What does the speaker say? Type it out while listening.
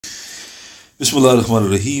Bismillah ar-Rahman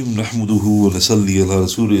ar-Rahim. Nahmaduhu wa nasalli ala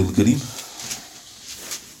Rasulih al-Kareem.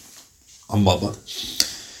 Amma ba'd.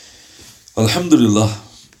 Alhamdulillah.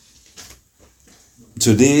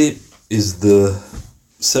 Today is the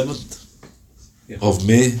 7th of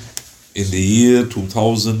May in the year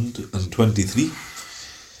 2023.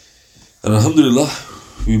 And Alhamdulillah,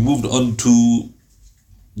 we moved on to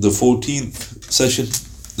the 14th session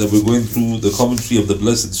that we're going through the commentary of the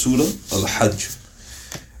blessed Surah Al-Hajj.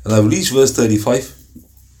 And I've reached verse 35.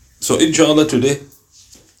 So inshallah today,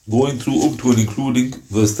 going through up to and including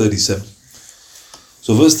verse 37.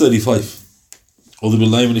 So verse 35. A'udhu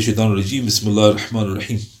billahi minash shaitanir rajeem. Bismillahir rahmanir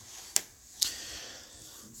rahim.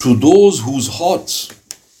 To those whose hearts,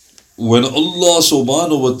 when Allah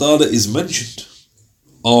subhanahu wa ta'ala is mentioned,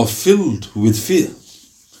 are filled with fear,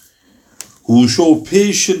 who show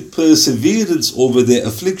patient perseverance over their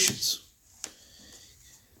afflictions,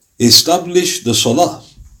 establish the salah,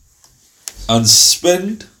 and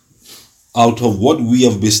spend out of what we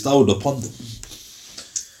have bestowed upon them.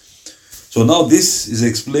 So now this is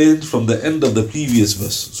explained from the end of the previous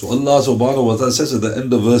verse. So Allah subhanahu wa ta'ala says at the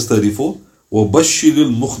end of verse 34, وَبَشِّرِ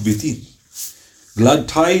الْمُخْبِتِينَ. Glad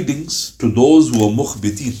tidings to those who are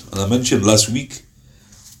mukhbitin. And I mentioned last week,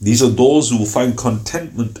 these are those who find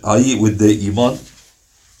contentment, i.e. with their iman,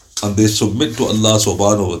 and they submit to Allah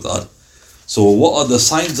subhanahu wa ta'ala. So what are the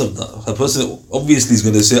signs of that? A person obviously is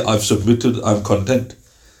going to say, I've submitted, I'm content.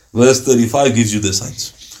 Verse 35 gives you the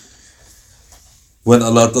signs. When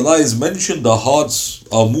Allah Ta'ala is mentioned, the hearts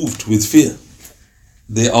are moved with fear.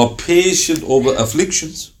 They are patient over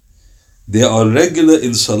afflictions. They are regular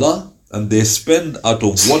in salah, and they spend out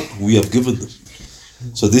of what we have given them.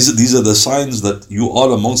 So these are the signs that you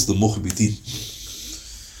are amongst the mukhbitin.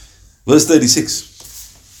 Verse 36.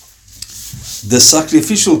 The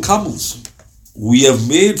sacrificial camels we have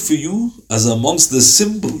made for you as amongst the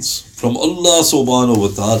symbols from Allah subhanahu wa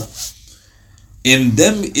ta'ala. In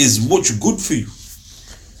them is much good for you.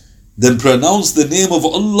 Then pronounce the name of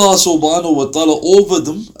Allah subhanahu wa ta'ala over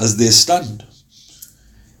them as they stand.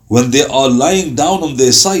 When they are lying down on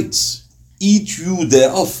their sides, eat you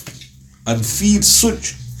thereof, and feed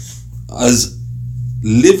such as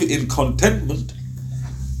live in contentment,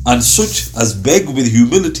 and such as beg with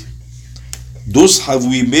humility. Thus have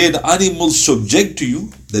we made animals subject to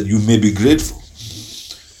you, that you may be grateful.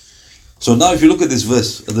 So now if you look at this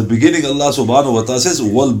verse, at the beginning Allah subhanahu wa ta'ala says,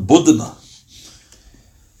 Wal Budna.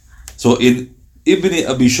 So in Ibn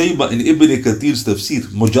Abi Shayba, in Ibn Kathir's tafsir,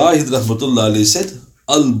 Mujahid rahmatullah alayhi said,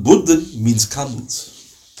 Al-Budn means camels.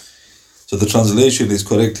 So the translation is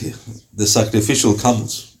correct here. The sacrificial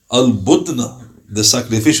camels. Al-Budna, the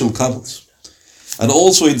sacrificial camels. And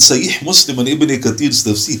also in Sahih Muslim and Ibn Kathir's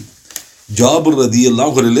tafsir, Jabir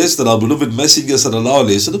radiyallahu anhu relates that our beloved Messenger sallallahu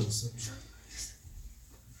alayhi wa sallam,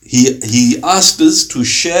 he asked us to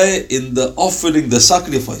share in the offering, the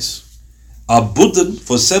sacrifice. A budn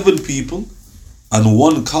for 7 people and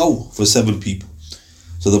 1 cow for 7 people.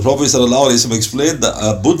 So the Prophet sallallahu alayhi wa sallam explained that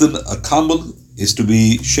a budn, a camel, is to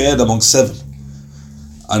be shared among 7.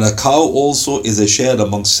 And a cow also is a shared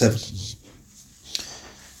among 7.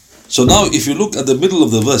 So now if you look at the middle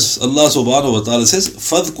of the verse, Allah subhanahu wa ta'ala says,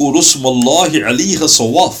 فَذْكُرُ اسْمَ اللَّهِ عَلِيهَ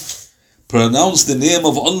صَوَّافٍ. Pronounce the name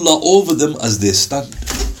of Allah over them as they stand.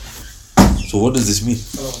 So what does this mean?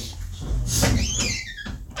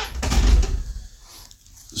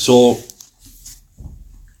 So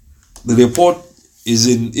the report is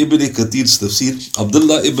in Ibn Kathir's tafsir.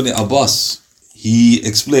 Abdullah ibn Abbas, he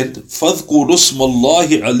explained, فَذْكُرُ اسْمَ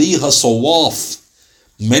اللَّهِ عَلِيهَ صَوَّافٍ.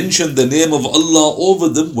 Mention the name of Allah over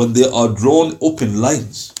them when they are drawn up in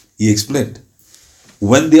lines. He explained,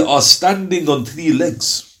 when they are standing on 3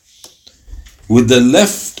 legs, with the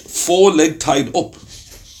left foreleg tied up,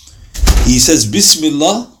 he says,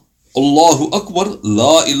 Bismillah, Allahu Akbar,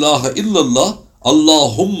 La ilaha illallah,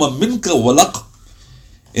 Allahumma minka walaq.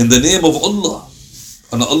 In the name of Allah,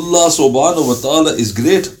 and Allah subhanahu wa ta'ala is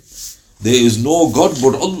great. There is no God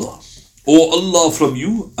but Allah. O Allah, from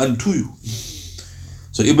you and to you.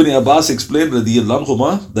 So Ibn Abbas explained that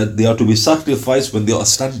they are to be sacrificed when they are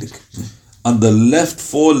standing, and the left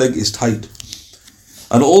foreleg is tied.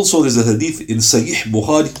 And also there's a hadith in Sahih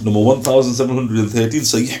Bukhari, number 1713,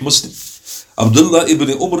 Sahih Muslim. Abdullah ibn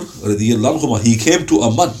Umar, he came to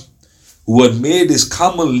a man who had made his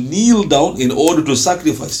camel kneel down in order to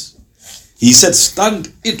sacrifice. He said,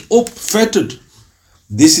 stand it up fettered.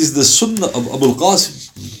 This is the Sunnah of Abu Qasim.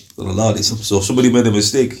 So somebody made a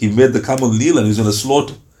mistake. He made the camel kneel and he was going to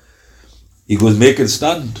slaughter. He goes, make it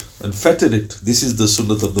stand and fetter it. This is the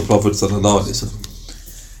Sunnah of the Prophet.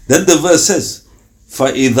 Then the verse says,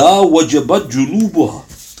 فَإِذَا وَجَبَتْ جُنُوبُهَا.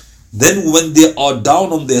 Then when they are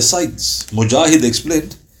down on their sides, Mujahid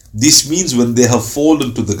explained, this means when they have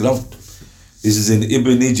fallen to the ground. This is in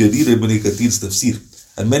Ibn Jarir Ibn Kathir's tafsir.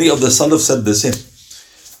 And many of the Salaf said the same.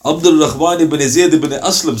 Abdul Rahman ibn Zayd ibn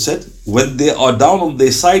Aslam said, when they are down on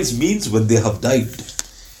their sides means when they have died.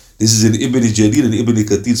 This is in Ibn Jarir and Ibn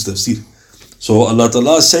Kathir's tafsir. So Allah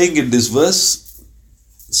Ta'ala is saying in this verse,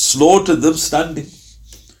 slaughter them standing.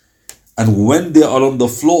 And when they are on the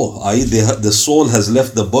floor, i.e. the soul has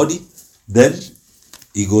left the body, then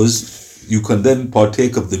he goes, you can then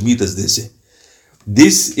partake of the meat, as they say.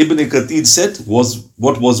 This, Ibn Kathir said, was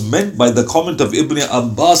what was meant by the comment of Ibn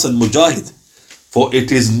Abbas and Mujahid. For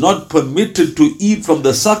it is not permitted to eat from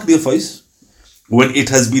the sacrifice when it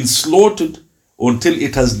has been slaughtered until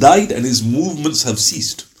it has died and its movements have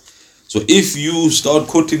ceased. So if you start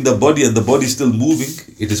cutting the body and the body is still moving,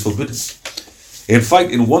 it is forbidden. In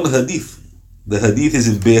fact, in one hadith, the hadith is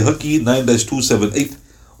in Bayhaqi 9-278,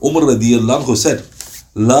 Umar radiyallahu anhu said,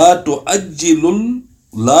 La tu'ajjilun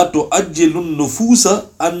nufusa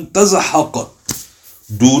an tazahaqa.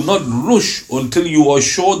 Do not rush until you are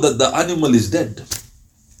sure that the animal is dead.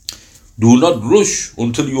 Do not rush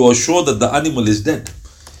until you are sure that the animal is dead.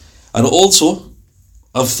 And also,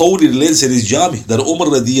 Al-Thawri relates in his Jami that Umar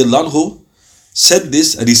radiyallahu anhu said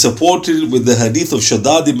this, and he supported it with the hadith of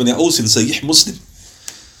Shaddad ibn Aus in Sahih Muslim.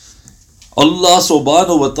 Allah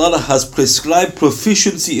subhanahu wa ta'ala has prescribed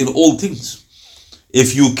proficiency in all things.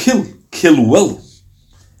 If you kill, kill well.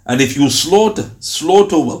 And if you slaughter,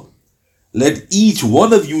 slaughter well. Let each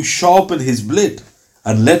one of you sharpen his blade,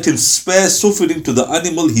 and let him spare suffering to the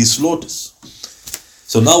animal he slaughters.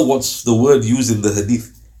 So now what's the word used in the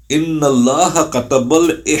hadith? Inna Allah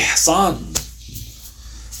katabal ihsan.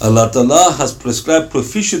 Allah Ta'ala has prescribed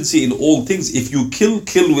proficiency in all things. If you kill,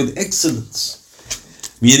 kill with excellence.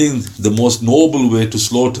 Meaning the most noble way to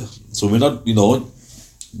slaughter. So we're not,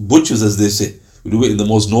 butchers, as they say. We do it in the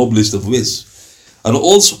most noblest of ways. And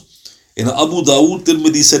also, in Abu Dawood,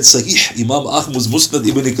 Tirmidhi said Sahih, Imam Ahmad's Musnad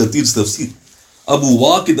Ibn Kathir's tafsir. Abu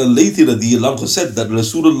Waqid al-Laythi radiyallahu anhu said that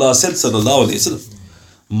Rasulullah said sallallahu alayhi wa sallam,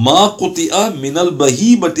 Ma quti'a min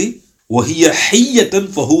al-bahimati wa hiya hiyyatan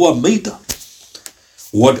fahuwa mayta.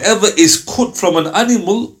 Whatever is cut from an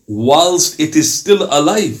animal whilst it is still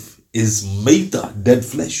alive is mayta, dead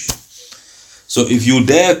flesh. So if you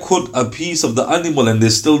dare cut a piece of the animal and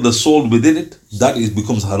there's still the soul within it, that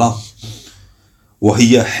becomes haram.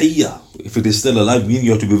 وَهِيَ حِيَّةٌ. If it is still alive, meaning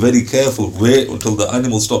you have to be very careful. Wait until the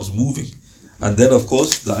animal stops moving. And then of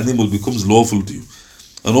course, the animal becomes lawful to you.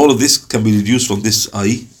 And all of this can be deduced from this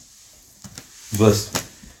verse.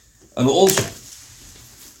 And also,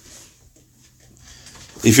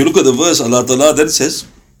 if you look at the verse, Allah Ta'ala then says,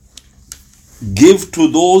 give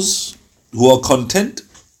to those who are content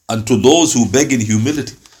and to those who beg in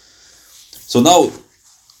humility. So now,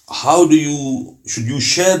 should you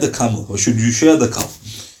share the camel or should you share the cow?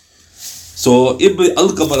 So Ibn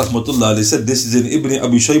Al-Qamar rahmatullah alayhi said, this is in Ibn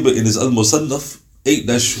Abi Shaybah in his Al-Musannaf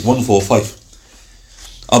 8-145.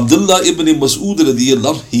 Abdullah ibn Masood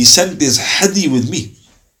radiyallahu anhu, he sent this hadi with me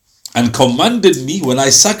and commanded me when I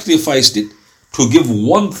sacrificed it to give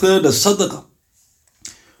 1/3 as sadaqah,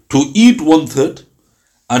 to eat 1/3,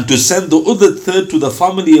 and to send the other 1/3 to the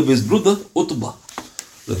family of his brother Utbah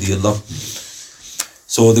radiyallahu anhu.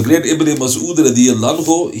 So the great Ibn Masood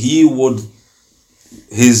radiyallahu anhu,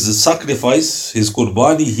 his sacrifice, his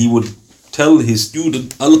qurbani, he would tell his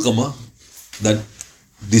student Al-Qamah that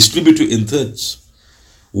distribute it in thirds.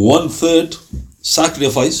 1/3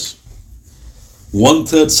 sacrifice,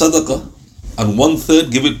 1/3 sadaqah, and 1/3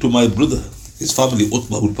 give it to my brother, his family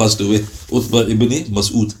Utbah, who passed away, Utbah ibn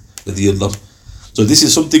Masood radiyallahu anhu. So this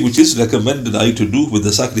is something which is recommended to do with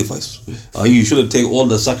the sacrifice. You shouldn't take all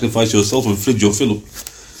the sacrifice yourself and fridge your fill up.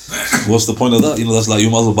 What's the point of that? That's like you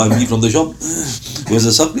might as well buy meat from the shop. Where's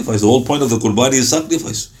the sacrifice? The whole point of the qurbani is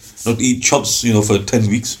sacrifice. Not eat chops, for 10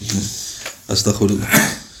 weeks. Astaghfirullah.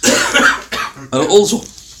 And also,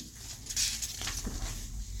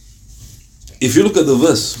 if you look at the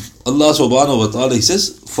verse, Allah subhanahu wa ta'ala, he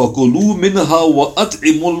says, فَكُلُوا مِنْهَا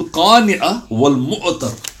وَأَطْعِمُوا الْقَانِعَ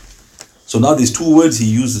وَالْمُعْتَرَ. So now these two words he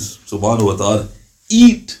uses, subhanahu wa ta'ala.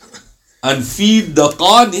 Eat and feed the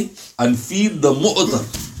qani and feed the mu'tar.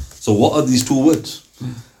 So what are these two words?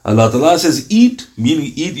 Allah Ta'ala says eat,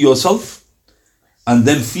 meaning eat yourself, and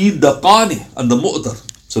then feed the qani and the mu'tar.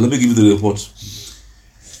 So let me give you the reports.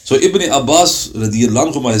 So Ibn Abbas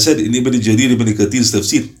radiyallahu anhu said in Ibn Jarir Ibn Kathir's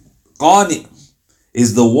tafsir, qani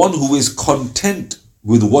is the one who is content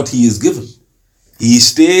with what he is given. He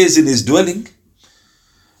stays in his dwelling,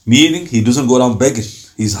 meaning he doesn't go around begging.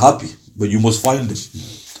 He's happy, but you must find him.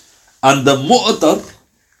 And the mu'tar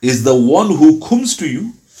is the one who comes to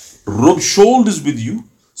you rub shoulders with you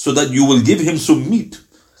so that you will give him some meat,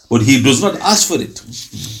 but he does not ask for it.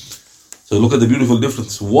 So look at the beautiful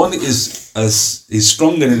difference. One is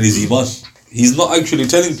stronger in his iman. He's not actually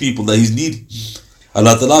telling people that he's needy.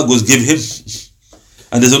 Allah Ta'ala goes, give him.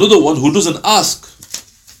 And there's another one who doesn't ask,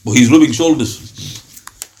 but he's rubbing shoulders.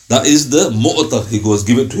 That is the mu'tar. He goes,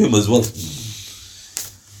 give it to him as well.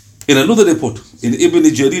 In another report, in Ibn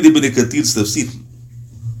Jarir Ibn Kathir's tafsir,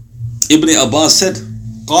 Ibn Abbas said,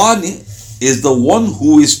 Qani is the one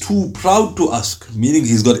who is too proud to ask, meaning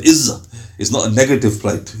he's got izzah. It's not a negative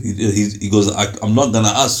pride. He goes, I'm not going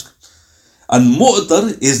to ask. And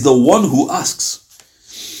mu'tar is the one who asks.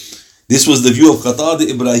 This was the view of Qatada,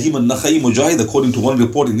 Ibrahim and Nakhai Mujahid, according to one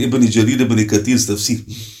report in Ibn Jarir Ibn Kathir's tafsir.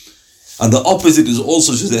 And the opposite is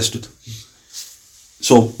also suggested.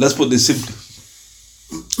 So let's put this simply.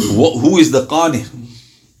 Who is the Qani?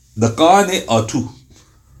 The Qani are two.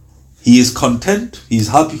 He is content, he is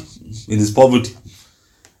happy in his poverty,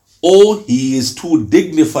 or he is too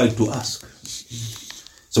dignified to ask.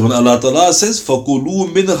 So when Allah Ta'ala says, فَكُلُوا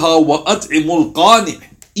مِنْهَا وَأَطْعِمُوا الْقَانِعِ,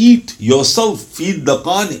 eat yourself, feed the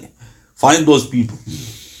Qani, find those people.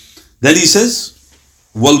 Then he says,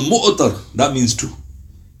 وَالْمُؤْتَرِ, that means two.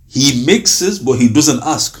 He mixes but he doesn't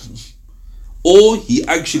ask, or he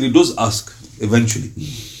actually does ask eventually,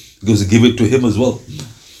 because give it to him as well.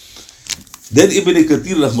 Then Ibn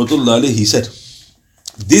Kathir rahmatullah alayhi, he said,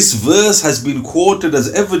 this verse has been quoted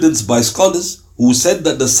as evidence by scholars who said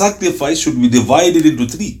that the sacrifice should be divided into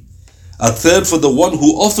three. A third for the one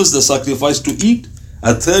who offers the sacrifice to eat,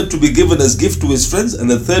 a third to be given as gift to his friends,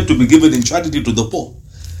 and a third to be given in charity to the poor.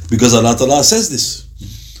 Because Allah Ta'ala says this.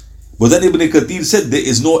 But then Ibn Kathir said there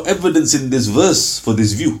is no evidence in this verse for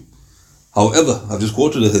this view. However, I've just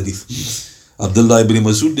quoted a hadith. Abdullah ibn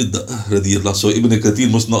Masood did that, radiyallahu. So Ibn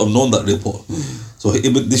Kathir must not have known that report. So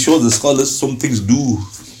this shows the scholars, some things do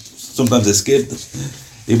sometimes escape them.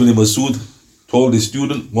 Ibn Masood told his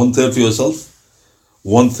student, 1/3 for yourself,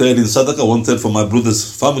 1/3 in sadaqah, 1/3 for my brother's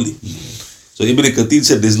family. So Ibn Kathir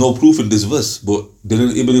said there's no proof in this verse, but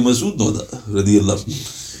didn't Ibn Masood know that, radiyallahu.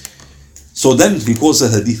 So then he quotes a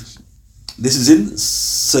hadith. This is in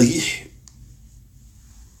Sahih.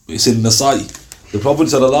 It's in Nasai. The Prophet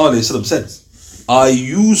ﷺ said, I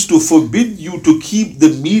used to forbid you to keep the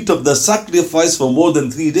meat of the sacrifice for more than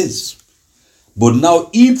 3 days. But now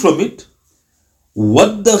eat from it,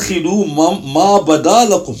 وَادَّخِلُوا مَا بَدَا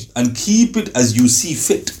لَكُمْ, and keep it as you see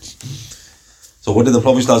fit. So what did the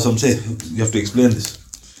Prophet ﷺ say? You have to explain this.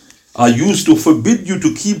 I used to forbid you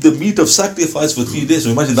to keep the meat of sacrifice for 3 days. So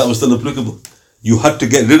imagine that was still applicable. You had to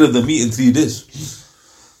get rid of the meat in 3 days.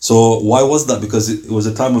 So why was that? Because it was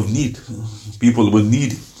a time of need. People were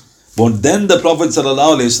needy. But then the Prophet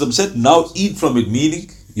ﷺ said, now eat from it, meaning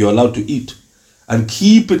you're allowed to eat. And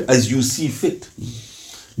keep it as you see fit.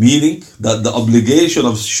 Meaning that the obligation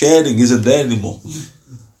of sharing isn't there anymore.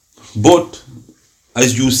 But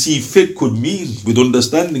as you see fit could mean, with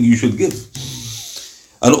understanding, you should give.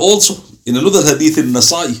 And also, in another hadith in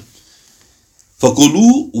Nasai,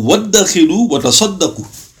 فَقُلُوا وَادَّخِلُوا وَتَصَدَّقُوا,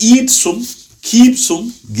 eat some, keep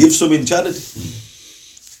some, give some in charity.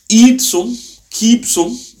 Eat some, keep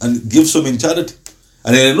some, and give some in charity.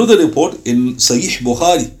 And in another report in Sahih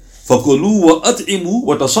Bukhari, فَقُلُوا وَأَطْعِمُوا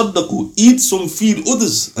وَتَصَدَّقُوا, eat some, feed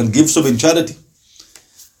others, and give some in charity.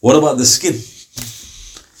 What about the skin?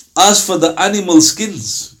 As for the animal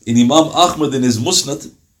skins, in Imam Ahmad in his Musnad,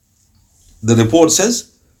 the report says,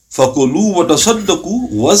 فَقُلُوا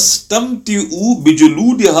وَتَصَدَّقُوا وَاسْتَمْتِعُوا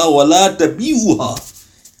بِجُلُودِهَا وَلَا تَبِيعُوهَا,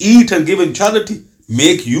 eat and give in charity,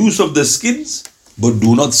 make use of the skins, but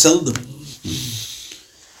do not sell them.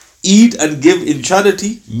 Eat and give in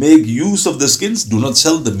charity, make use of the skins, do not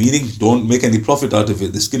sell them, meaning don't make any profit out of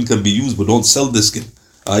it. The skin can be used, but don't sell the skin.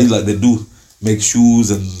 Like they do, make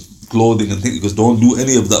shoes and clothing and things, because don't do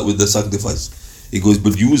any of that with the sacrifice. He goes,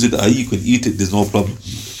 but use it, you can eat it, there's no problem.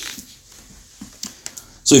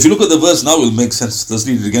 So if you look at the verse now, it will make sense. Let's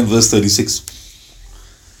read it again, verse 36.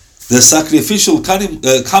 The sacrificial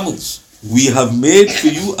camels we have made for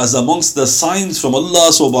you as amongst the signs from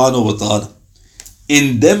Allah subhanahu wa ta'ala.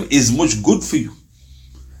 In them is much good for you.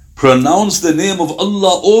 Pronounce the name of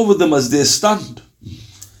Allah over them as they stand.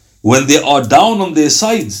 When they are down on their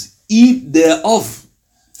sides, eat thereof.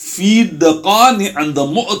 Feed the qani and the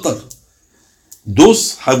mu'tar.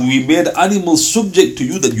 Thus have we made animals subject to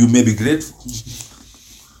you that you may be grateful.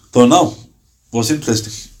 So now, what's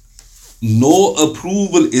interesting? No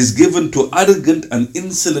approval is given to arrogant and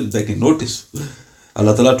insolent begging. Notice,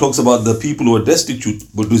 Allah Ta'ala talks about the people who are destitute,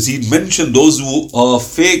 but does He mention those who are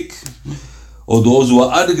fake or those who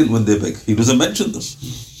are arrogant when they beg? He doesn't mention them.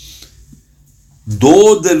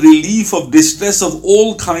 though the relief of distress of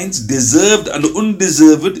all kinds, deserved and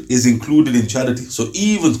undeserved, is included in charity. So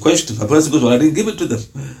even question, a person goes, well, I didn't give it to them.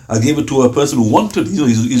 I gave it to a person who wanted it.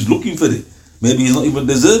 He's looking for it. Maybe he's not even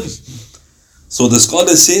deserving. So the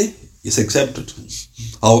scholars say, it's accepted.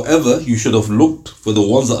 However, you should have looked for the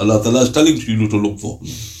ones that Allah Ta'ala is telling you to look for.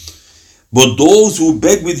 But those who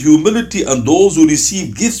beg with humility and those who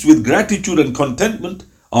receive gifts with gratitude and contentment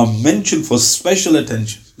are mentioned for special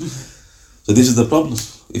attention. So this is the problem.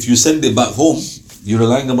 If you send it back home, you're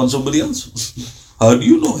relying upon somebody else. How do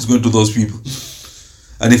you know it's going to those people?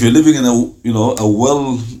 And if you're living in a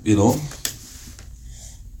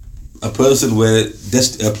place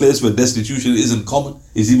where destitution isn't common,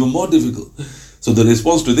 it's even more difficult. So the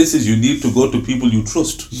response to this is you need to go to people you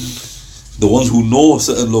trust, the ones who know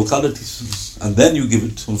certain localities, and then you give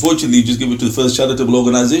it. Unfortunately, you just give it to the first charitable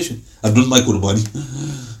organization. I've done my qurbani.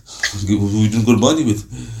 Who done qurbani with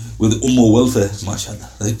Ummah welfare, mashallah,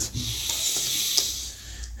 right?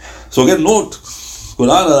 So again, note,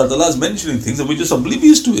 Quran, Allah is mentioning things and we're just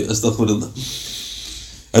oblivious to it, astaghfirullah.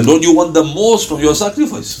 And don't you want the most from your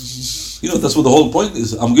sacrifice? That's what the whole point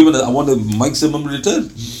is. I want a maximum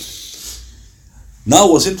return. Now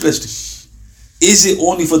what's interesting, is it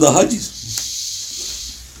only for the Hajjis?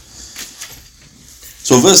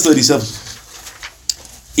 So verse 37,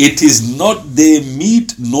 it is not their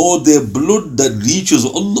meat nor their blood that reaches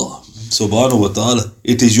Allah subhanahu wa ta'ala.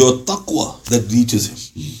 It is your taqwa that reaches Him.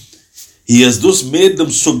 He has thus made them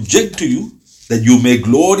subject to you that you may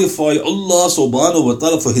glorify Allah subhanahu wa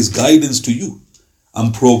ta'ala for His guidance to you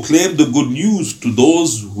and proclaim the good news to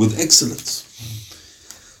those with excellence.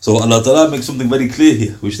 So Allah Ta'ala makes something very clear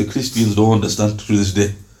here, which the Christians don't understand to this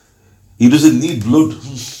day. He doesn't need blood.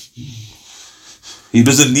 He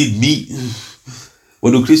doesn't need meat.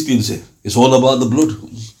 What do Christians say? It's all about the blood.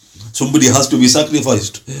 Somebody has to be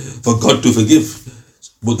sacrificed for God to forgive.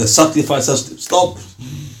 But the sacrifice has to stop.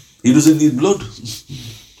 He doesn't need blood.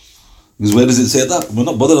 Because where does it say that? We're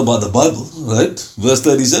not bothered about the Bible, right? Verse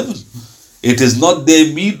 37. It is not their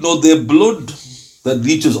meat nor their blood that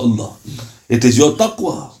reaches Allah. It is your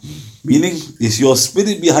taqwa. Meaning, it's your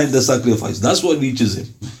spirit behind the sacrifice. That's what reaches Him.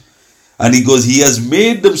 And He goes, He has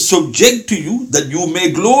made them subject to you that you may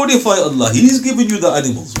glorify Allah. He's given you the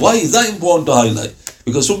animals. Why is that important to highlight?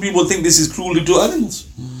 Because some people think this is cruelty to animals.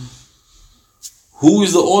 Who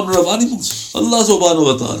is the owner of animals? Allah subhanahu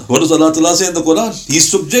wa ta'ala. What does Allah Ta'ala say in the Quran? He's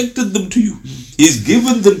subjected them to you. He's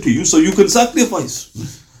given them to you so you can sacrifice.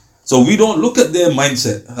 So we don't look at their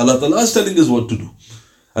mindset. Allah Ta'ala is telling us what to do.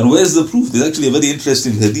 And where's the proof? There's actually a very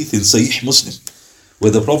interesting hadith in Sahih Muslim,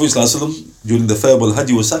 where the Prophet ﷺ, during the farewell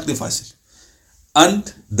Hajj, was sacrificing.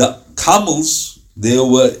 And the camels, they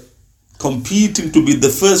were competing to be the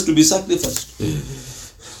first to be sacrificed.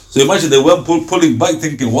 So imagine they weren't pulling back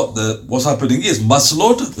thinking what's happening is mass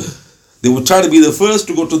slaughter. They were trying to be the first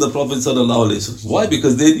to go to the Prophet ﷺ. Why?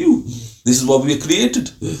 Because they knew this is what we were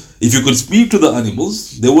created. If you could speak to the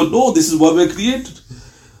animals, they would know this is what we were created.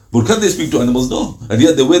 But can they speak to animals? No. And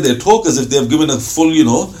yet the way they talk as if they have given a full,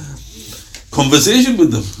 conversation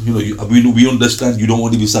with them. We understand you don't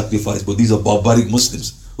want to be sacrificed, but these are barbaric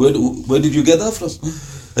Muslims. Where did you get that from?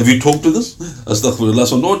 Have you talked to them? Astaghfirullah.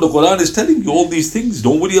 So no, the Quran is telling you all these things.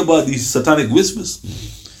 Don't worry about these satanic whispers.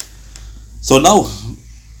 So now,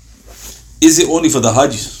 is it only for the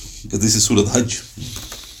Hajj? Because this is Surah Hajj.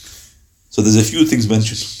 So there's a few things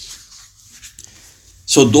mentioned.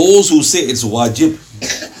 So those who say it's wajib,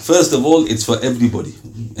 first of all, it's for everybody.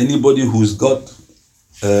 Anybody who's got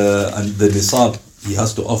and the nisab, he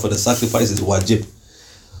has to offer the sacrifice, is wajib.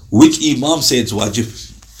 Which Imam say it's wajib?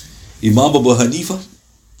 Imam Abu Hanifa,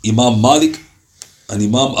 Imam Malik, and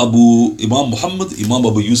Imam Muhammad, Imam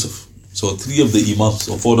Abu Yusuf. So 3 of the Imams,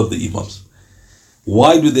 or 4 of the Imams.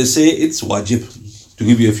 Why do they say it's wajib? To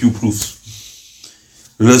give you a few proofs.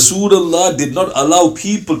 Rasulullah did not allow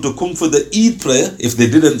people to come for the Eid prayer if they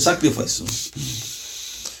didn't sacrifice.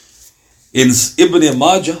 In Ibn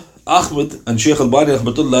Majah, Ahmad and Shaykh Al-Bani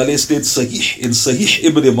rahmatullah alayhi states in Sahih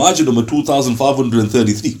Ibn Majah number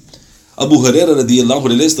 2533. Abu Hurairah radiyallahu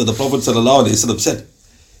anhu that the Prophet sallallahu alayhi wasallam said,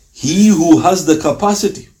 he who has the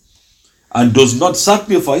capacity and does not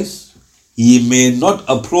sacrifice, he may not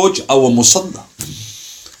approach our musalla.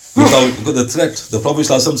 Without the threat, the Prophet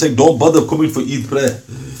ﷺ saying, don't bother coming for Eid prayer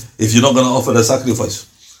if you're not going to offer a sacrifice.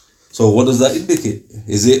 So what does that indicate?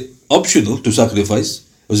 Is it optional to sacrifice?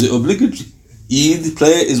 Or is it obligatory? Eid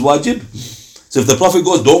prayer is wajib. So if the Prophet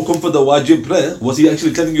goes, don't come for the wajib prayer, what's he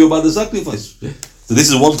actually telling you about the sacrifice? So this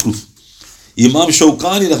is one proof. Imam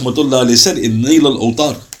Shawkani rahmatullah alayhi said in Nail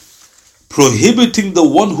al-Awtar, prohibiting the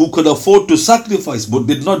one who could afford to sacrifice but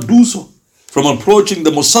did not do so from approaching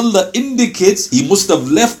the Musalla indicates he must have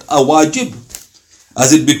left a wajib,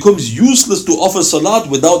 as it becomes useless to offer salat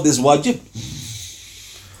without this wajib.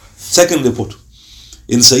 Second report.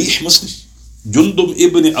 In Sahih Muslim, Jundub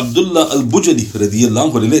ibn Abdullah al-Bujali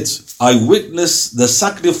radiyallahu anhu relates, I witnessed the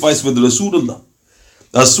sacrifice with Rasulullah.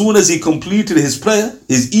 As soon as he completed his prayer,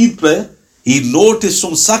 his Eid prayer, he noticed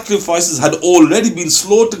some sacrifices had already been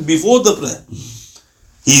slaughtered before the prayer.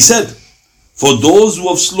 He said, for those who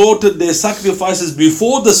have slaughtered their sacrifices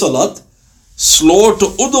before the salat, slaughter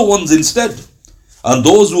other ones instead. And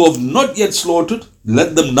those who have not yet slaughtered,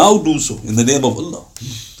 let them now do so in the name of Allah.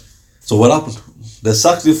 So what happened? The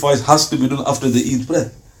sacrifice has to be done after the Eid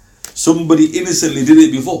prayer. Somebody innocently did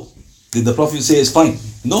it before. Did the Prophet say it's fine?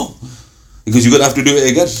 No. Because you're going to have to do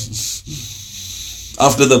it again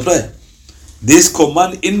after the prayer. This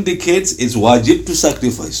command indicates it's wajib to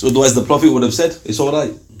sacrifice. Otherwise the Prophet would have said, it's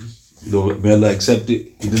alright. May Allah accept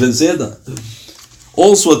it. He didn't say that.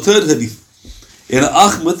 Also a third hadith. In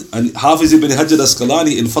Ahmad and Hafiz ibn Hajar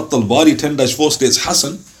Asqalani in Fath al-Bari 10-4 states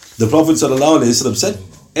Hassan, the Prophet ﷺ said,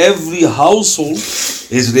 every household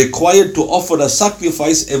is required to offer a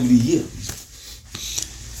sacrifice every year.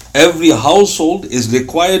 Every household is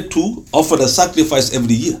required to offer a sacrifice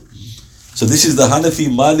every year. So this is the Hanafi,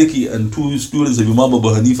 Maliki and two students of Imam Abu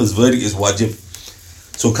Hanifa's verdict is wajib.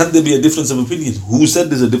 So can there be a difference of opinion? Who said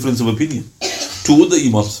there's a difference of opinion? Two other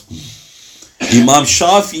Imams. Imam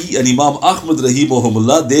Shafi and Imam Ahmad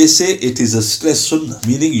rahimahumullah, they say it is a stress sunnah,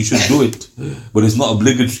 meaning you should do it, but it's not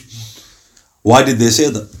obligatory. Why did they say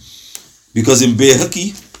that? Because in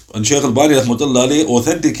Bayhaqi, and Shaykh al-Bani rahmatullah alayhi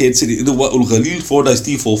authenticates it in the Al-Ghalil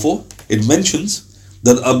 4-T44, it mentions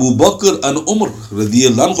that Abu Bakr and Umar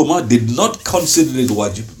radiyallahu anhuma did not consider it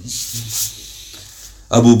wajib.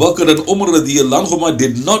 Abu Bakr and Umar radiyallahu anhuma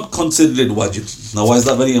did not consider it wajib. Now why is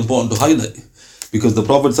that very important to highlight? Because the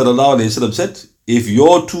Prophet ﷺ said, if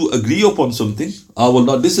your two agree upon something, I will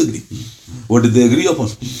not disagree. What did they agree upon?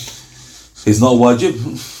 It's not wajib.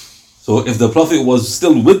 So if the Prophet was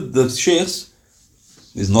still with the sheikhs,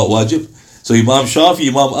 it's not wajib. So Imam Shafi,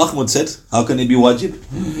 Imam Ahmad said, how can it be wajib?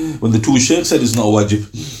 When the two sheikhs said it's not wajib.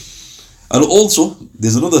 And also,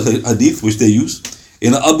 there's another hadith which they use.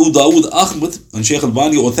 In Abu Dawood Ahmad, and Shaykh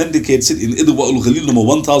al-Bani authenticates it in Idwa al-Ghalil number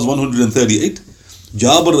 1138,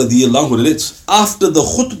 Jabir radiyallahu anhu relates, after the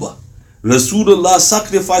khutbah, Rasulullah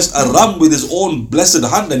sacrificed a ram with his own blessed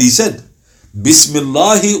hand and he said,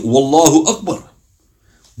 Bismillahi Wallahu Akbar.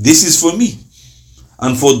 This is for me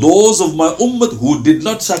and for those of my ummah who did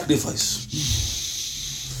not sacrifice.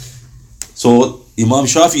 So Imam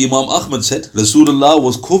Shafi, Imam Ahmad said, Rasulullah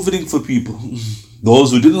was covering for people,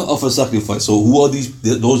 those who didn't offer sacrifice. So who are these?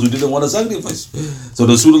 Those who didn't want to sacrifice. So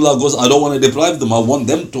Rasulullah goes, I don't want to deprive them. I want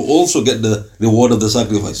them to also get the reward of the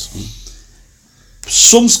sacrifice.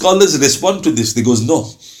 Some scholars respond to this. They goes, no.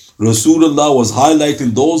 Rasulullah was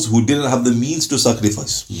highlighting those who didn't have the means to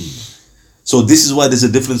sacrifice. So this is why there's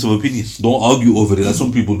a difference of opinion. Don't argue over it, as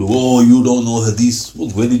some people do. Oh, you don't know hadith. Well,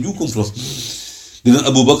 where did you come from? Didn't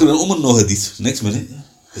Abu Bakr and Umar know hadith? Next minute.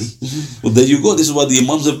 Hey. Well, there you go. This is why the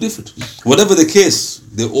Imams have differed. Whatever the case,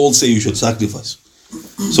 they all say you should sacrifice.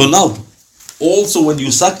 So now, also when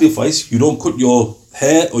you sacrifice, you don't cut your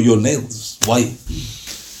hair or your nails. Why?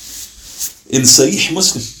 In Sahih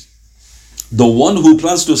Muslim, the one who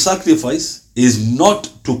plans to sacrifice is not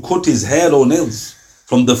to cut his hair or nails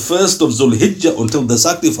from the first of Dhul Hijjah until the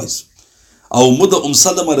sacrifice. Our mother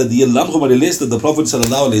Salama radiyallahu anha relates that the Prophet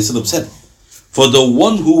said, for the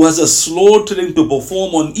one who has a slaughtering to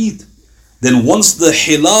perform on Eid, then once the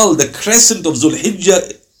hilal, the crescent of Dhul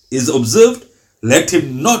Hijjah is observed, let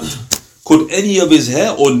him not cut any of his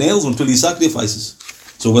hair or nails until he sacrifices.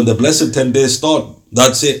 So when the blessed 10 days start,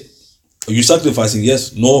 that's it. Are you sacrificing?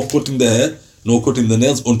 Yes. No cutting the hair, no cutting the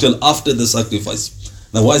nails until after the sacrifice.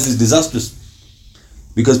 Now why is this disastrous?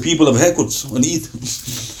 Because people have haircuts on Eid.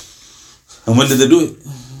 And when did they do it?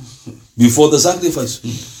 Before the sacrifice.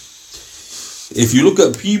 If you look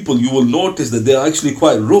at people, you will notice that they're actually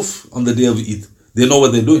quite rough on the day of Eid. They know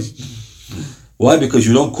what they're doing. Why? Because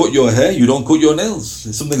you don't cut your hair, you don't cut your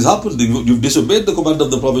nails. Something's happened. You've disobeyed the command of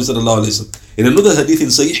the Prophet ﷺ. In another hadith in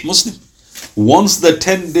Sahih Muslim, once the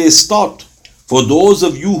 10 days start, for those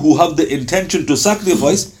of you who have the intention to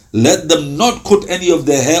sacrifice, let them not cut any of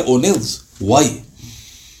their hair or nails. Why?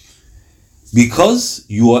 Because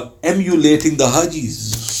you are emulating the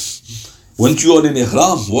Hajis. Once you are in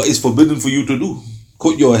Ihram, what is forbidden for you to do?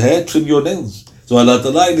 Cut your hair, trim your nails. So Allah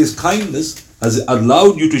Ta'ala in His kindness has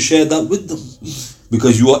allowed you to share that with them.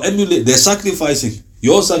 Because you are emulating, they're sacrificing,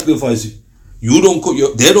 you're sacrificing. They don't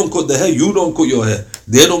cut their hair, you don't cut your hair.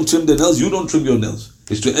 They don't trim their nails, you don't trim your nails.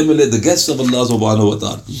 It's to emulate the guests of Allah subhanahu wa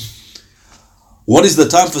ta'ala. What is the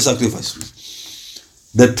time for sacrifice?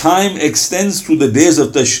 The time extends through the days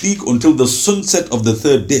of Tashriq until the sunset of the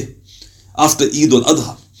third day, after Eid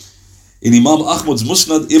al-Adha. In Imam Ahmad's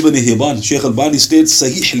Musnad Ibn Hibban, Shaykh al-Bani states,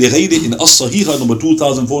 Sahih li ghayri in As-Sahiha number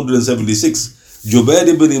 2476, Jubair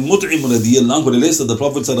ibn Mut'im radiyallahu anhu relates that the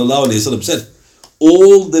Prophet sallallahu alayhi wa sallam said,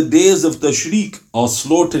 all the days of Tashriq are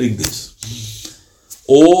slaughtering days.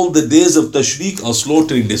 All the days of Tashriq are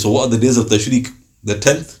slaughtering days. So what are the days of Tashriq? The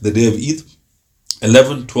 10th, the day of Eid,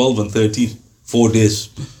 11, 12 and 13, 4 days.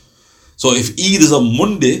 So if Eid is on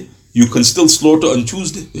Monday, you can still slaughter on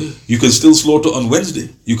Tuesday. You can still slaughter on Wednesday.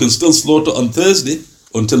 You can still slaughter on Thursday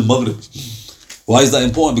until Maghrib. Why is that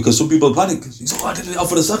important? Because some people panic. He says, oh, I didn't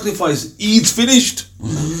offer a sacrifice. Eid's finished.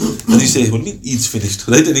 And you say, what do you mean Eid's finished?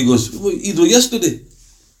 Right? And he goes, well, Eid was yesterday.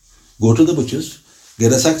 Go to the butchers,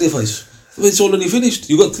 get a sacrifice. Well, it's already finished.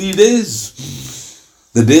 You got 3 days.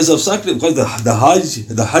 The days of sacrifice, because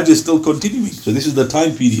the Hajj is still continuing. So this is the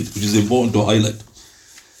time period which is important to highlight.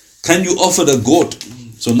 Can you offer a goat?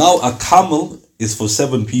 So now a camel is for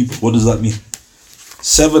 7 people. What does that mean?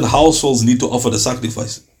 7 households need to offer the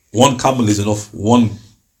sacrifice. 1 camel is enough. 1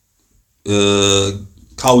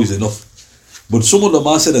 cow is enough. But some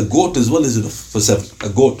ulama said a goat as well is enough for 7. A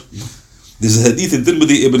goat. This is a hadith in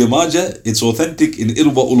Tirmidhi Ibn Majah. It's authentic in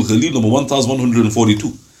Irwa ul-Ghalil number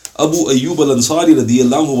 1142. Abu Ayyub al-Ansari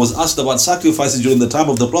radiyallahu anhu was asked about sacrifices during the time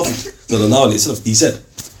of the Prophet sallallahu alayhi wasallam. He said,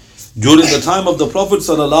 during the time of the Prophet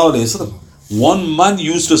sallallahu alayhi wasallam, one man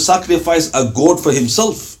used to sacrifice a goat for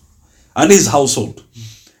himself and his household.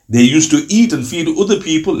 They used to eat and feed other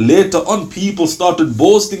people. Later on, people started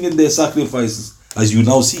boasting in their sacrifices, as you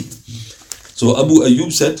now see. So Abu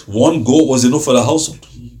Ayyub said, 1 goat was enough for a household.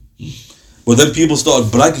 But then people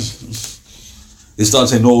started bragging. They started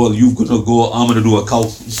saying, no, well, you're going to go, I'm going to do a cow.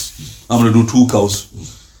 I'm going to do 2 cows.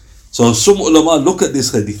 So some ulama look at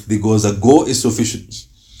this hadith. They go, a goat is sufficient.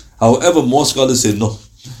 However, most scholars say no.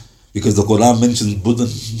 Because the Quran mentions Buddha.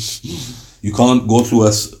 You can't go through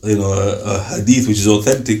a hadith which is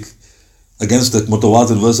authentic against the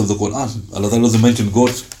mutawatir verse of the Quran. Allah Ta'ala doesn't mention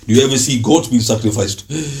goats. Do you ever see goats being sacrificed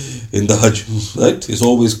in the Hajj? Right? It's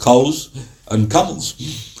always cows and camels.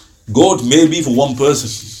 Goat may be for 1 person.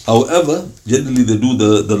 However, generally they do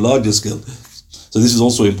the larger scale. So this is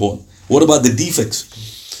also important. What about the defects?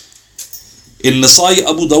 In Nasai,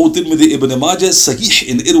 Abu Dawud, Tirmidhi, Ibn Majah, Sahih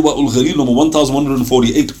in Irwa ul-Ghalil number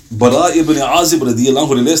 1148, Bara ibn Azib radiyallahu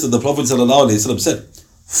anhu relates that the Prophet sallallahu alayhi wa sallam said,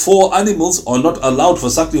 4 animals are not allowed for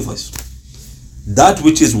sacrifice. That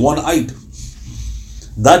which is one-eyed,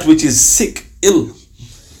 that which is sick, ill,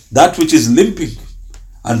 that which is limping,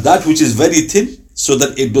 and that which is very thin, so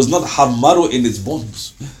that it does not have marrow in its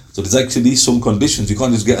bones. So there's actually some conditions. You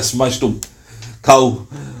can't just get a smashed up cow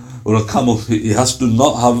or a camel. It has to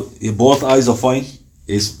not have, both eyes are fine.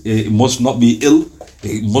 It must not be ill.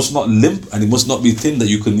 It must not limp, and it must not be thin that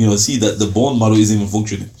you can see that the bone marrow isn't even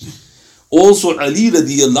functioning. Also, Ali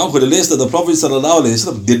radiyallahu anhu relates that the Prophet sallallahu alayhi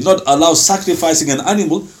wa sallam did not allow sacrificing an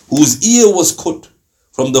animal whose ear was cut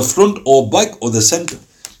from the front or back or the center.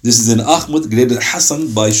 This is in Ahmad, graded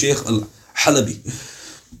Hassan by Shaykh al-Halabi.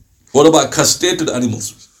 What about castrated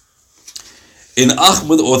animals? In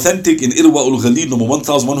Ahmad, authentic in Irwa ul-Ghalil number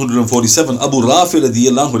 1147, Abu Rafi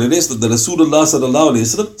radiyallahu anhu relates that the Rasulullah sallallahu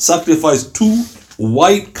alayhi wa sallam sacrificed 2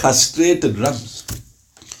 white castrated rams.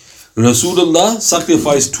 Rasulullah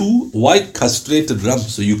sacrificed 2 white castrated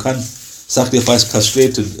rams. So you can sacrifice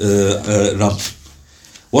castrated rams.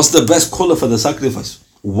 What's the best color for the sacrifice?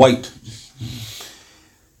 White.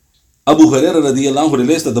 Abu Hurairah radiyallahu anhu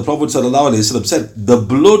relates that the Prophet sallallahu alayhi wa sallam said, the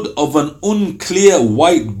blood of an unclear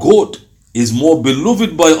white goat is more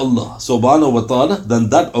beloved by Allah subhanahu wa ta'ala than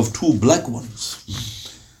that of 2 black ones.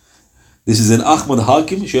 This is in Ahmad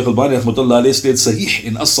Hakim. Shaykh al-Bani rahmatullah alayhi states Sahih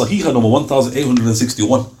in As-Sahiha number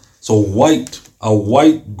 1861. So a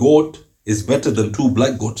white goat is better than 2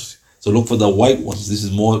 black goats. So look for the white ones. This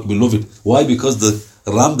is more beloved. Why? Because the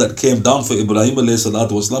ram that came down for Ibrahim alayhi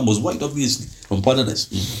salatu wasalam was white, obviously, from paradise.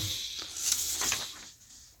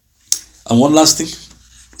 And one last thing.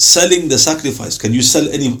 Selling the sacrifice. Can you sell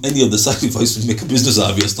any of the sacrifice and make a business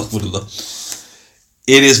out of it? Astaghfirullah.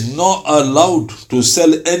 It is not allowed to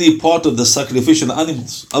sell any part of the sacrificial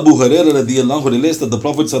animals. Abu Hurairah radiyallahu anhu relates that the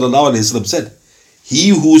Prophet sallallahu alayhi wa sallam said, he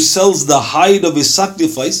who sells the hide of his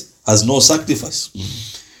sacrifice has no sacrifice.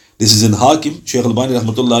 This is in Hakim. Shaykh al-Bani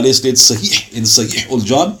rahmatullah alayhi states Sahih in Sahih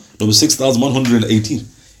ul-Jan number 6118.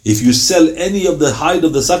 If you sell any of the hide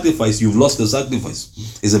of the sacrifice, you've lost the sacrifice.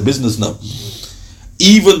 It's a business now.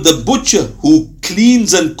 Even the butcher who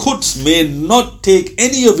cleans and cuts may not take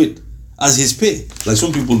any of it as his pay, like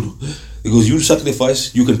some people do. Because you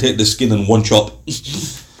sacrifice, you can take the skin and one chop.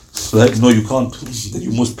 Right? No, you can't. Then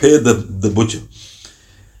you must pay the butcher.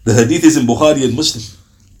 The hadith is in Bukhari and Muslim.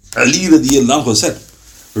 Ali radiyallahu anhu said,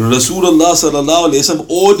 Rasulullah sallallahu alayhi wa sallam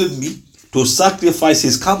ordered me to sacrifice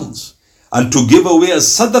his camels and to give away as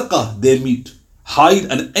sadaqah their meat, hide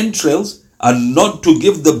and entrails, and not to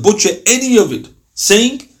give the butcher any of it,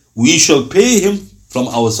 saying, we shall pay him from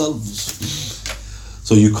ourselves.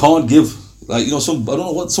 So you can't give, like, I don't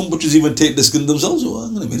know what, some butchers even take the skin themselves. Oh,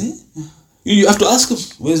 hang on a minute. You have to ask them,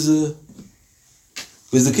 where's the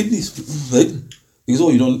kidneys, right? He goes, oh,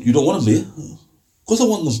 you don't want them there? Of course I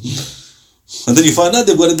want them. And then you find out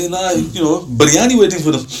they've got biryani waiting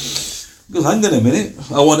for them. He goes, hang on a minute,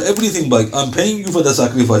 I want everything back. I'm paying you for the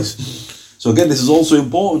sacrifice. So again, this is also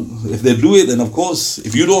important. If they do it, then of course,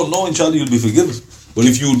 if you don't know, inshallah, you'll be forgiven. But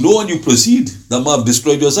if you know and you proceed, that might have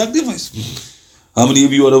destroyed your sacrifice. How many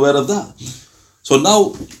of you are aware of that? So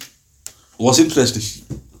now, what's interesting?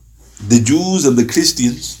 The Jews and the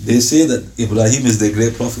Christians, they say that Ibrahim is their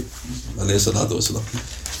great prophet.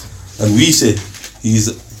 And we say he's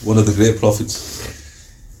one of the great prophets.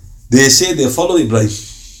 They say they follow Ibrahim.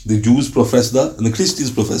 The Jews profess that and the Christians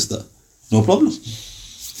profess that. No problem.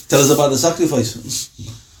 Tell us about the sacrifice.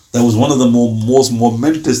 That was one of the most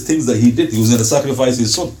momentous things that he did. He was going to sacrifice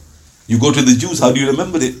his son. You go to the Jews, how do you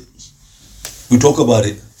remember it? We talk about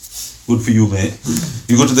it. Good for you, man.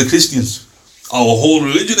 You go to the Christians, our whole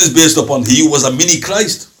religion is based upon he was a mini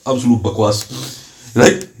Christ. Absolute bakwas.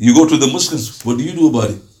 Right? You go to the Muslims, what do you do about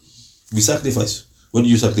it? We sacrifice. What do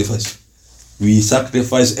you sacrifice? We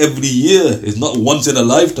sacrifice every year. It's not once in a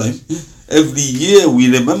lifetime. Every year we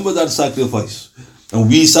remember that sacrifice. And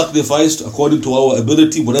we sacrificed according to our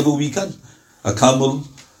ability, whatever we can. A camel,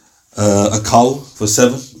 a cow for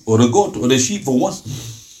 7, or a goat, or a sheep for 1.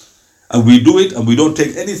 And we do it and we don't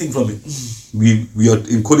take anything from it. We are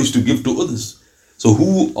encouraged to give to others. So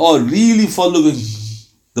who are really following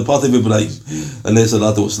the path of Ibrahim alayhi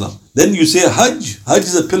salatu wasalam? Then you say Hajj. Hajj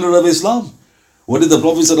is a pillar of Islam. What did the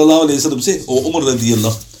Prophet sallallahu alayhi wasallam say? O Umar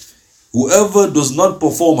radiyallahu, whoever does not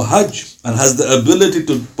perform Hajj and has the ability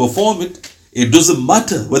to perform it, it doesn't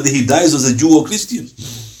matter whether he dies as a Jew or Christian.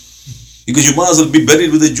 Because you might as well be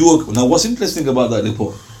buried with a Jew. Now what's interesting about that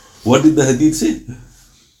report? What did the hadith say?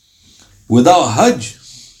 Without Hajj,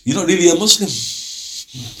 you're not really a Muslim.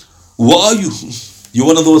 What are you? You're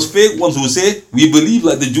one of those fake ones who say, we believe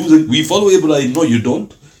like the Jews and we follow Ibrahim. No, you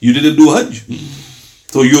don't. You didn't do Hajj.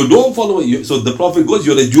 So you don't follow it. So the Prophet goes,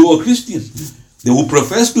 you're a Jew or Christian. They who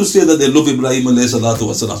profess to say that they love Ibrahim alayhi salatu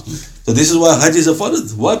wasalam. So this is why Hajj is a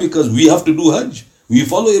farad. Why? Because we have to do Hajj. We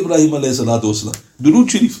follow Ibrahim alayhi salatu wasalam. Durood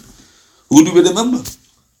Sharif. Who do we remember?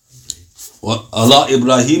 Allah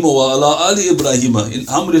Ibrahim wa Allah Ali Ibrahim.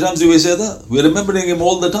 How many times do we say that? We're remembering him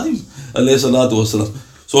all the time. Alayhi salatu wasalam.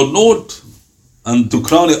 So note, and to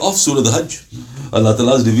crown it off, Surah Hajj, Allah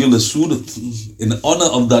Ta'ala has revealed a surah in honor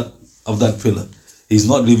of that pillar. He's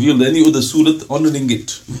not revealed any other surah honoring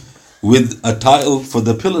it with a title for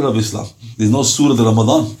the pillar of Islam. There's no Surah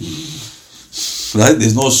Ramadan. Right?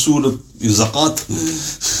 There's no Surah Zakat.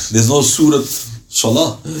 There's no Surah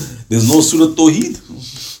Salah. There's no Surah Tawheed.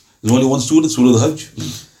 There's only one Surah, Surah Hajj.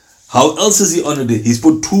 How else is he honored it? He's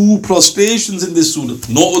put 2 prostrations in this surah.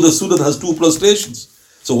 No other surah has 2 prostrations.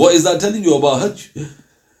 So what is that telling you about Hajj?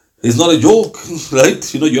 It's not a joke,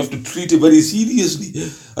 right? You have to treat it very seriously.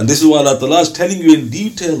 And this is why Allah Ta'ala is telling you in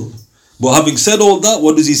detail. But having said all that,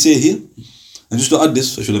 what does he say here? And just to add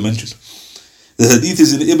this, I should have mentioned. The hadith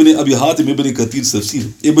is in Ibn Abi Hatim Ibn Kathir's tafsir.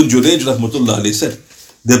 Ibn Jurayj rahmatullah alayhi said,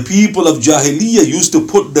 the people of Jahliya used to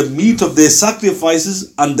put the meat of their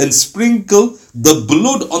sacrifices and then sprinkle the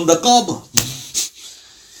blood on the Kaba.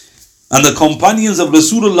 And the companions of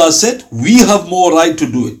Rasulullah said, we have more right to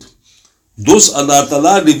do it. Thus Allah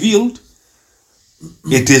Ta'ala revealed,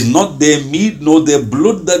 it is not their meat nor their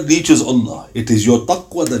blood that reaches Allah. It is your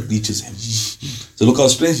taqwa that reaches Him. So look how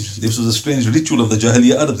strange. This was a strange ritual of the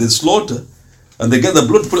Jahliya Arabs. They slaughter and they get the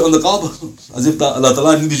blood, put it on the Kaaba. As if Allah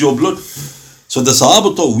Ta'ala needs your blood. So the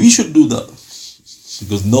Sahaba thought we should do that. He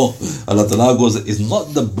goes, no. Allah Ta'ala goes, it's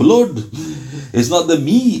not the blood. It's not the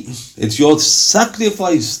meat. It's your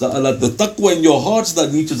sacrifice. The taqwa in your hearts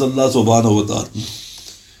that reaches Allah subhanahu wa ta'ala.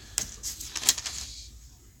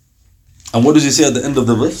 And what does he say at the end of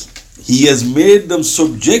the verse? He has made them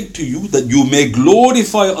subject to you that you may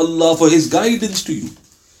glorify Allah for His guidance to you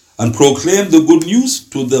and proclaim the good news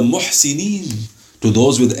to the muhsineen, to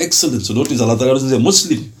those with excellence. So notice Allah Ta'ala doesn't say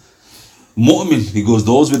Muslim, mu'min. He goes,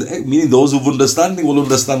 those with, meaning those who understanding will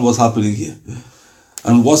understand what's happening here.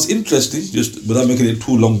 And what's interesting, just without making it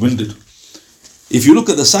too long-winded, if you look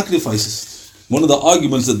at the sacrifices, one of the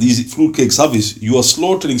arguments that these fruitcakes have is, you are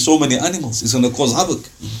slaughtering so many animals, it's going to cause havoc.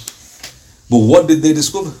 But what did they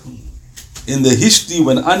discover? In the history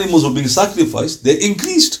when animals were being sacrificed, they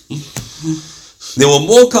increased. There were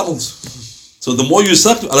more camels. So the more you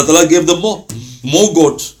sacrifice, Allah Ta'ala gave them more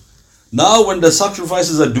goats. Now when the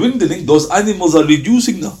sacrifices are dwindling, those animals are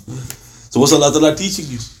reducing now. So what's Allah Ta'ala teaching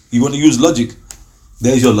you? You want to use logic?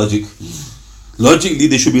 There's your logic. Logically,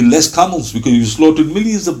 there should be less camels because you slaughtered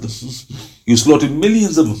millions of them. You slaughtered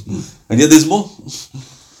millions of them. And yet there's more.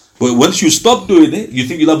 But once you stop doing it, you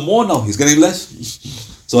think you'll have more now. It's getting less.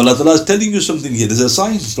 So Allah Ta'ala is telling you something here. There's a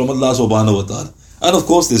sign from Allah Subhanahu Wa Ta'ala. And of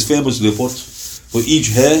course, there's famous reports. For each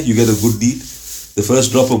hair, you get a good deed. The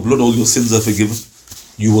first drop of blood, all your sins are forgiven.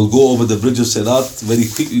 You will go over the bridge of Sirat very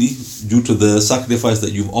quickly due to the sacrifice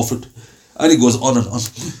that you've offered. And it goes on and on.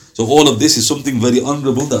 So all of this is something very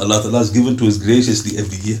honorable that Allah Ta'ala has given to us graciously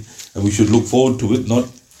every year. And we should look forward to it, not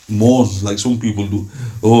mourn like some people do.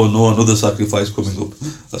 Oh no, another sacrifice coming up.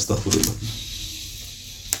 Astaghfirullah.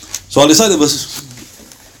 So I'll recite the verses.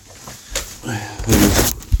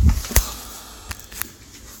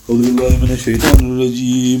 أعوذ بالله من الشيطان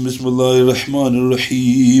الرجيم بسم الله الرحمن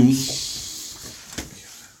الرحيم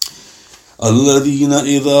الذين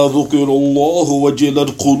إذا ذكر الله وجلت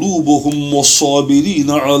قلوبهم والصابرين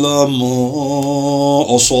على ما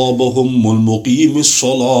أصابهم والمقيم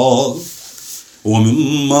الصلاة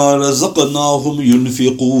ومما رزقناهم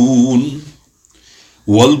ينفقون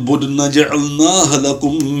والبدن جعلناها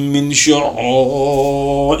لكم من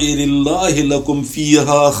شعائر الله لكم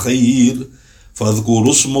فيها خير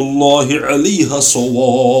فاذكروا اسم الله عليها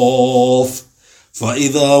صواف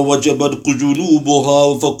فإذا وجبت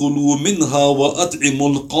جنوبها فكلوا منها وأطعموا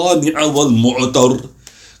القانع والمعتر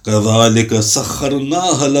كذلك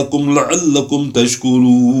سخرناها لكم لعلكم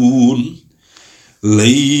تشكرون لن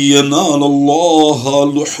ينال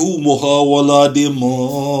الله لحومها ولا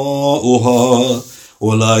دماؤها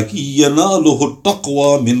ولكن يناله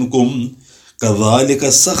التقوى منكم كذلك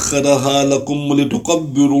سخرها لكم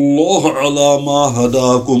لتكبروا الله على ما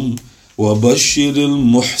هداكم وبشر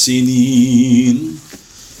المحسنين.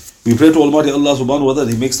 We pray to Almighty Allah subhanahu wa ta'ala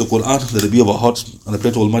that He makes the Quran the Rabi of our hearts, and I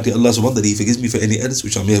pray to Almighty Allah subhanahu wa ta'ala that He forgives me for any errors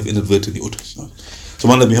which I may have inadvertently uttered.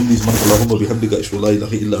 سبحان الله بحمده سبحانك اللهم وبحمدك أشهد أن لا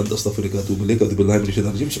إله إلا أنت أستغفرك وأتوب إليك أعوذ بالله من الشيطان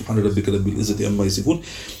الرجيم سبحان ربك رب العزة عما يصفون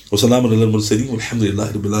وسلام على المرسلين والحمد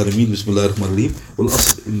لله رب العالمين بسم الله الرحمن الرحيم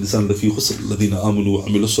والأصل إن الإنسان لفي خسر الذين آمنوا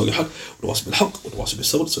وعملوا الصالحات وتواصوا بالحق وتواصوا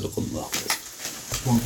بالصبر صدق الله.